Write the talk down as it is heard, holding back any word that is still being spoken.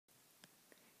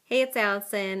Hey, it's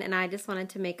Allison, and I just wanted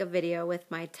to make a video with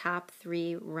my top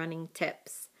 3 running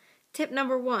tips. Tip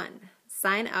number 1,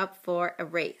 sign up for a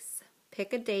race.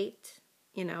 Pick a date,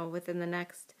 within the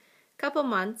next couple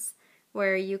months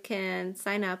where you can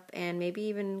sign up and maybe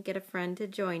even get a friend to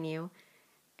join you.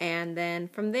 And then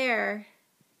from there,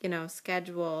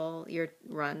 schedule your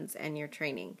runs and your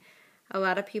training. A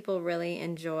lot of people really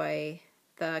enjoy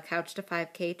the Couch to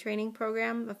 5K training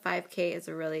program. A 5K is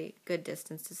a really good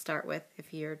distance to start with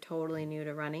if you're totally new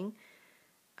to running.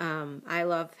 I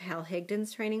love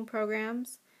Higdon's training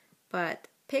programs, but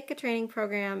pick a training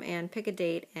program and pick a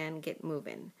date and get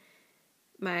moving.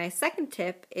 My second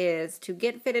tip is to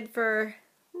get fitted for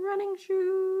running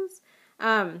shoes.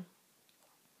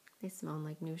 They smell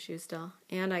like new shoes still,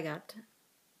 and I got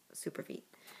super feet.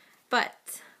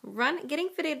 But getting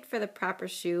fitted for the proper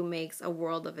shoe makes a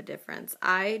world of a difference.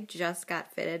 I just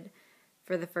got fitted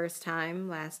for the first time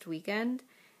last weekend,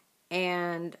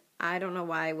 and I don't know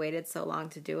why I waited so long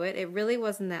to do it. It really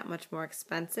wasn't that much more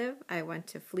expensive. I went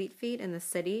to Fleet Feet in the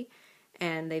city,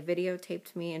 and they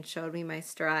videotaped me and showed me my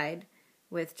stride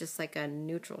with just like a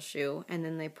neutral shoe, and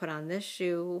then they put on this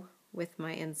shoe with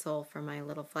my insole for my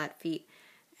little flat feet,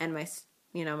 and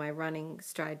my running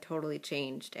stride totally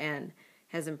changed and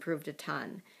has improved a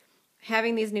ton.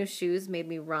 Having these new shoes made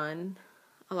me run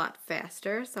a lot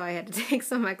faster, so I had to take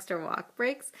some extra walk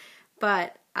breaks,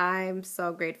 but I'm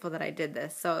so grateful that I did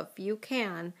this. So if you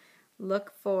can,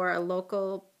 look for a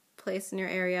local place in your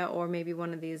area or maybe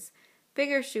one of these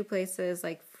bigger shoe places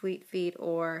like Fleet Feet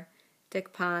or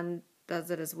Dick Pond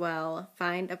does it as well.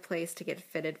 Find a place to get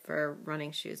fitted for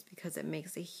running shoes because it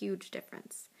makes a huge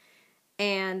difference.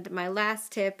 And my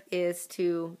last tip is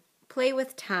to play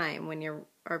with time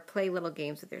or play little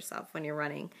games with yourself when you're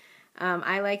running. I'm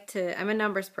a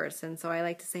numbers person, so I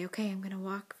like to say, okay, I'm going to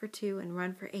walk for 2 and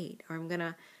run for 8, or I'm going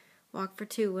to walk for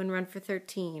 2 and run for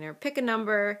 13, or pick a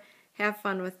number, have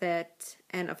fun with it,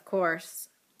 and of course,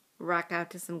 rock out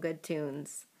to some good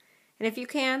tunes. And if you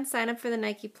can, sign up for the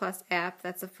Nike Plus app.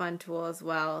 That's a fun tool as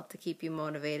well to keep you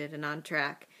motivated and on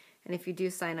track. And if you do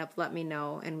sign up, let me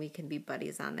know, and we can be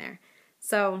buddies on there.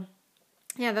 So,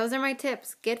 yeah, those are my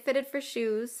tips. Get fitted for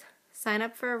shoes, sign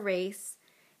up for a race,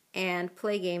 and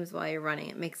play games while you're running.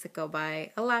 It makes it go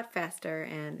by a lot faster,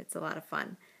 and it's a lot of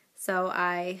fun. So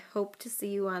I hope to see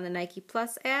you on the Nike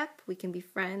Plus app. We can be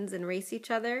friends and race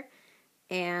each other,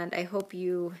 and I hope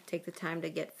you take the time to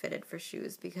get fitted for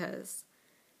shoes because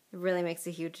it really makes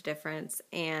a huge difference,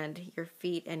 and your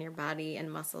feet and your body and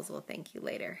muscles will thank you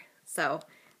later. So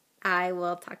I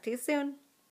will talk to you soon.